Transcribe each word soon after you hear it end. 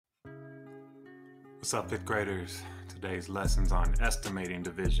What's up, fifth graders? Today's lesson's on estimating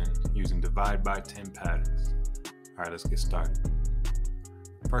division using divide by 10 patterns. All right, let's get started.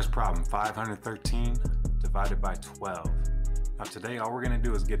 First problem, 513 divided by 12. Now today, all we're gonna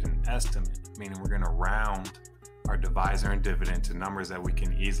do is get an estimate, meaning we're gonna round our divisor and dividend to numbers that we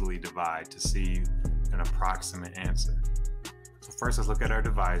can easily divide to see an approximate answer. So first, let's look at our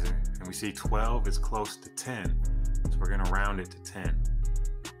divisor, and we see 12 is close to 10, so we're gonna round it to 10.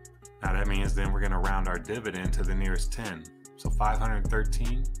 Now that means then we're going to round our dividend to the nearest 10. So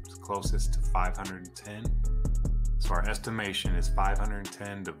 513 is closest to 510. So our estimation is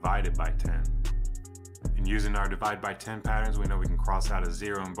 510 divided by 10. And using our divide by 10 patterns, we know we can cross out a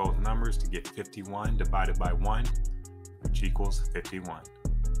 0 in both numbers to get 51 divided by 1, which equals 51.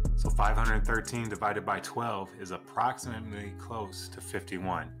 So 513 divided by 12 is approximately close to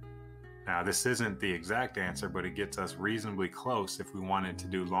 51. Now, this isn't the exact answer, but it gets us reasonably close if we wanted to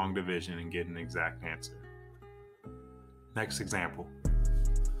do long division and get an exact answer. Next example,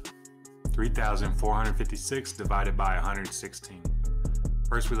 3,456 divided by 116.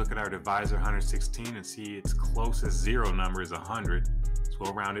 First, we look at our divisor 116 and see its closest zero number is 100, so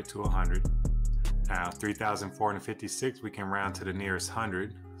we'll round it to 100. Now, 3,456, we can round to the nearest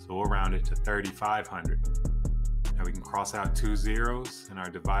 100, so we'll round it to 3,500. Now we can cross out two zeros in our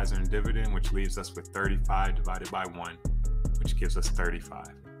divisor and dividend, which leaves us with 35 divided by 1, which gives us 35.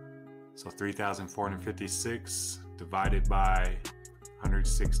 So 3,456 divided by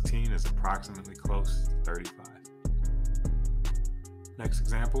 116 is approximately close to 35. Next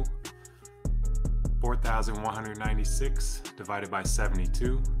example, 4,196 divided by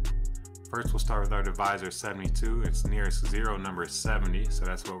 72. First, we'll start with our divisor 72. Its nearest zero number is 70, so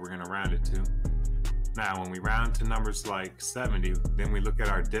that's what we're going to round it to. Now, when we round to numbers like 70, then we look at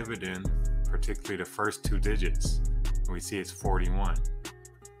our dividend, particularly the first two digits, and we see it's 41.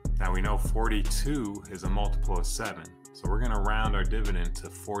 Now, we know 42 is a multiple of 7, so we're going to round our dividend to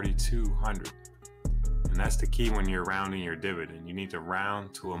 4,200. And that's the key when you're rounding your dividend. You need to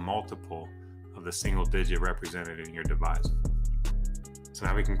round to a multiple of the single digit represented in your divisor. So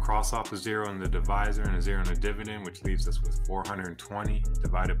now we can cross off a 0 in the divisor and a 0 in the dividend, which leaves us with 420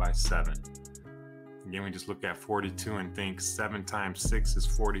 divided by 7. Again, we just look at 42 and think 7 times 6 is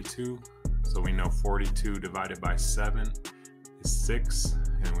 42. So we know 42 divided by 7 is 6.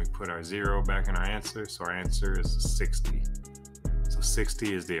 And we put our 0 back in our answer. So our answer is 60. So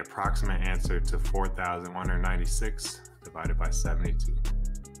 60 is the approximate answer to 4,196 divided by 72.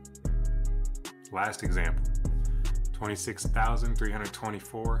 Last example,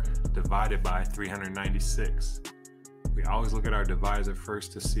 26,324 divided by 396. We always look at our divisor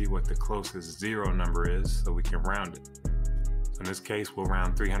first to see what the closest zero number is so we can round it. So in this case, we'll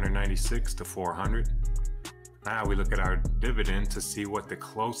round 396 to 400. Now we look at our dividend to see what the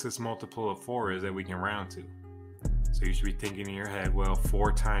closest multiple of 4 is that we can round to. So you should be thinking in your head, well,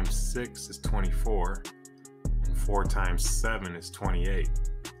 4 times 6 is 24, and 4 times 7 is 28.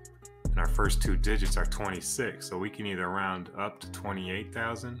 And our first two digits are 26, so we can either round up to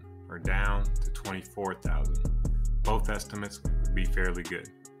 28,000 or down to 24,000. Both estimates would be fairly good.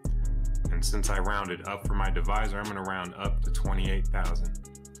 And since I rounded up for my divisor, I'm going to round up to 28,000.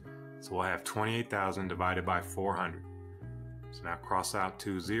 So we'll have 28,000 divided by 400. So now cross out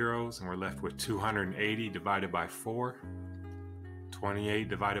two zeros and we're left with 280 divided by 4. 28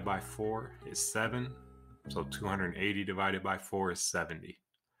 divided by 4 is 7. So 280 divided by 4 is 70.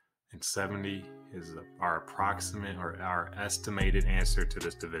 And 70 is our approximate or our estimated answer to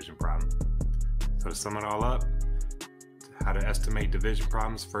this division problem. So to sum it all up, how to estimate division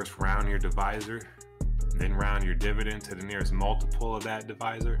problems: first round your divisor, then round your dividend to the nearest multiple of that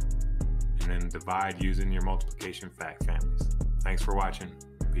divisor, and then divide using your multiplication fact families. Thanks for watching.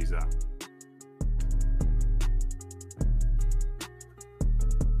 Peace out.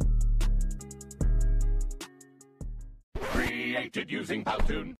 Created using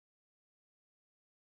Powtoon.